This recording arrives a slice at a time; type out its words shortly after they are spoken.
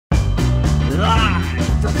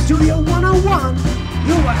From Studio 101,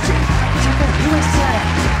 you're watching Chicken USA.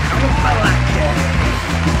 I'm a Malaki.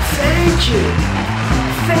 Thank you.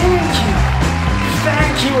 Thank you.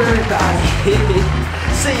 Thank you, everybody.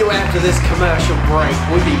 See you after this commercial break.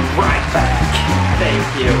 We'll be right back. Thank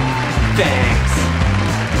you. Thanks.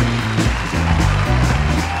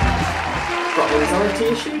 Got anxiety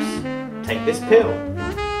issues? Take this pill.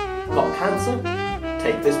 Got cancer?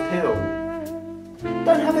 Take this pill.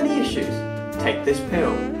 Don't have any issues? Take this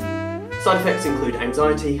pill. Side effects include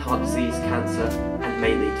anxiety, heart disease, cancer, and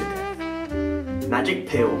may lead to death. Magic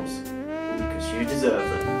pills, because you deserve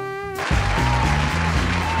them.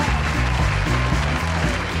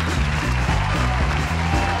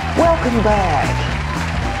 Welcome back!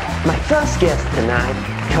 My first guest tonight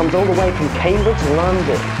comes all the way from Cambridge,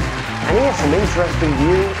 London, and he has some interesting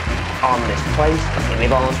views on this place that we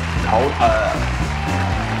live on called Earth.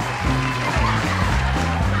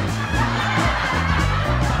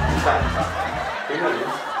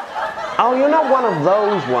 Oh, you're not one of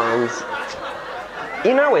those ones.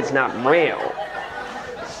 You know it's not real.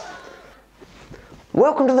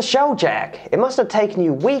 Welcome to the show, Jack. It must have taken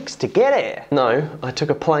you weeks to get here. No, I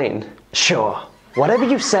took a plane. Sure. Whatever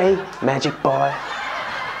you say, Magic Boy.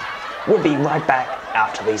 We'll be right back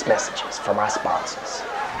after these messages from our sponsors.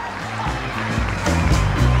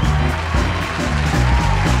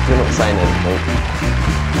 You're not saying anything.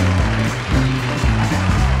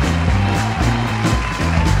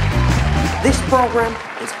 This program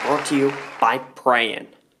is brought to you by Praying.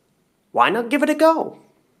 Why not give it a go?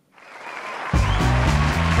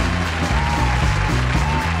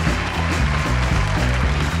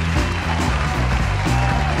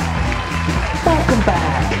 Welcome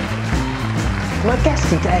back! My guest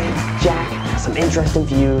today, Jack, has some interesting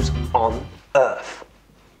views on Earth.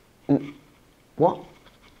 What?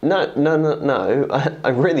 No, I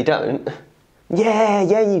really don't.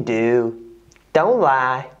 Yeah, you do. Don't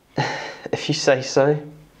lie. If you say so.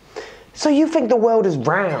 So you think the world is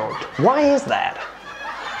round? Why is that?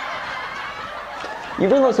 You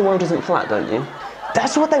realise the world isn't flat, don't you?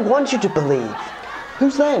 That's what they want you to believe.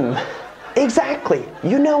 Who's them? Exactly.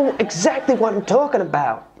 You know exactly what I'm talking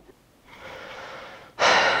about.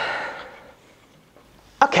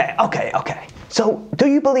 Okay. So, do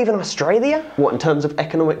you believe in Australia? What, in terms of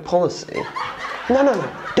economic policy? No.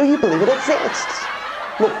 Do you believe it exists?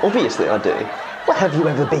 Well, obviously I do. Well, have you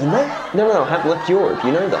ever been there? No, I haven't left Europe,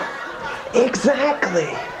 you know that. Exactly.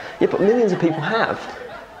 Yeah, but millions of people have.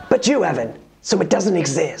 But you haven't, so it doesn't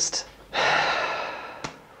exist.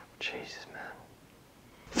 Jesus, man.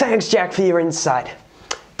 Thanks, Jack, for your insight.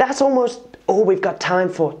 That's almost all we've got time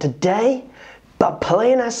for today, but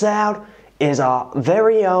playing us out is our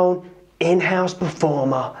very own in-house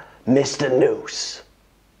performer, Mr. Noose.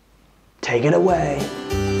 Take it away.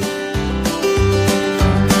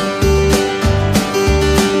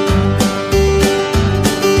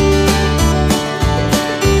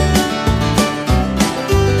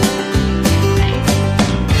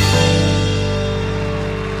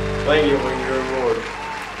 Thank you for your reward.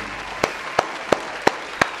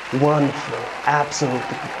 Wonderful, absolutely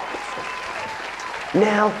wonderful.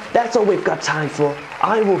 Now, that's all we've got time for.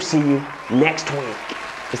 I will see you next week.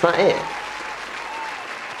 Is that it?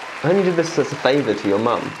 I only did this as a favour to your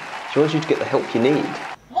mum. She wants you to get the help you need.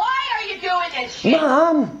 Why are you doing this shit?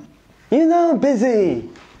 Mom! You know I'm busy.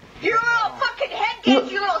 You're a little fucking head case,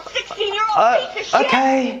 you little 16-year-old piece of shit!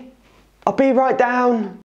 Okay. I'll be right down.